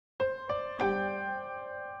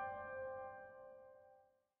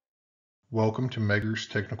Welcome to Megger's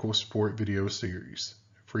Technical Support video series,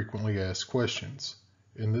 Frequently Asked Questions.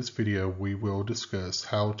 In this video, we will discuss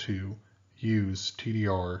how to use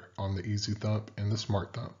TDR on the Easy Thump and the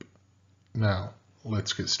Smart Thump. Now,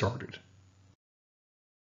 let's get started.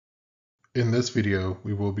 In this video,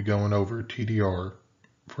 we will be going over TDR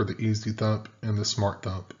for the Easy Thump and the Smart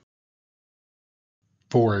Thump.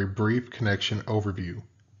 For a brief connection overview,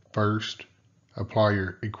 first, apply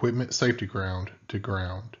your equipment safety ground to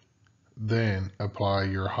ground. Then apply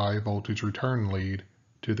your high voltage return lead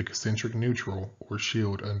to the concentric neutral or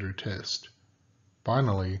shield under test.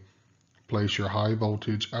 Finally, place your high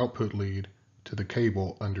voltage output lead to the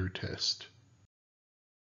cable under test.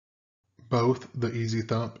 Both the Easy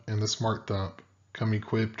Thump and the Smart Thump come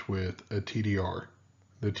equipped with a TDR.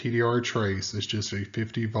 The TDR trace is just a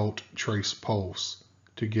 50 volt trace pulse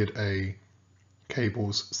to get a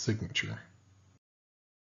cable's signature.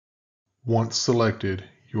 Once selected,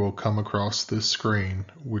 you will come across this screen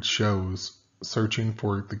which shows searching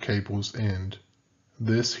for the cable's end.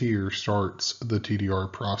 This here starts the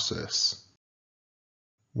TDR process.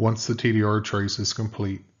 Once the TDR trace is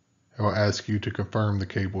complete, it will ask you to confirm the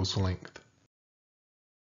cable's length.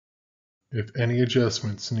 If any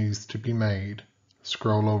adjustments needs to be made,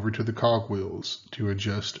 scroll over to the cogwheels to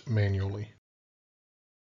adjust manually.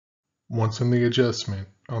 Once in the adjustment,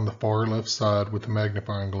 on the far left side with the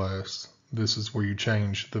magnifying glass, this is where you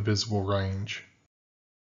change the visible range.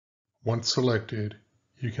 Once selected,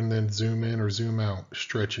 you can then zoom in or zoom out,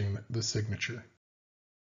 stretching the signature.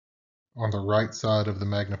 On the right side of the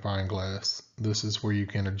magnifying glass, this is where you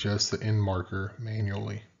can adjust the end marker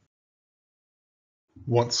manually.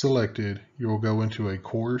 Once selected, you will go into a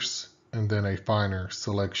coarse and then a finer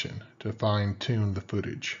selection to fine-tune the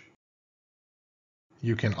footage.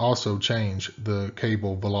 You can also change the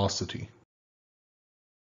cable velocity.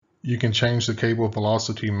 You can change the cable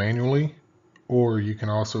velocity manually, or you can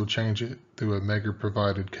also change it through a Megger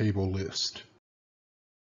provided cable list.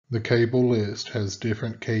 The cable list has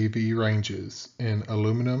different kV ranges in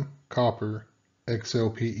aluminum, copper,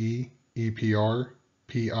 XLPE, EPR,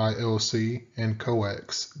 PILC, and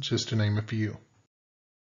coax, just to name a few.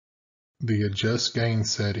 The adjust gain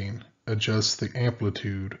setting adjusts the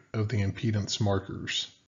amplitude of the impedance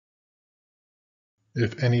markers.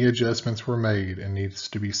 If any adjustments were made and needs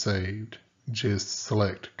to be saved, just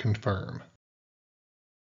select Confirm.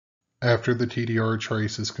 After the TDR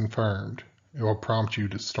trace is confirmed, it will prompt you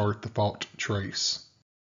to start the fault trace.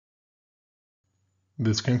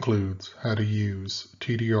 This concludes how to use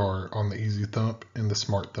TDR on the Easy Thump and the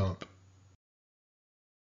Smart Thump.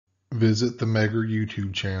 Visit the Megger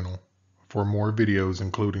YouTube channel for more videos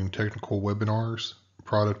including technical webinars,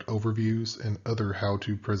 product overviews, and other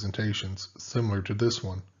how-to presentations similar to this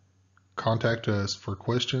one. Contact us for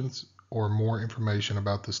questions or more information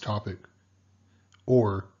about this topic,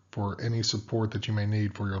 or for any support that you may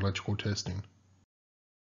need for your electrical testing.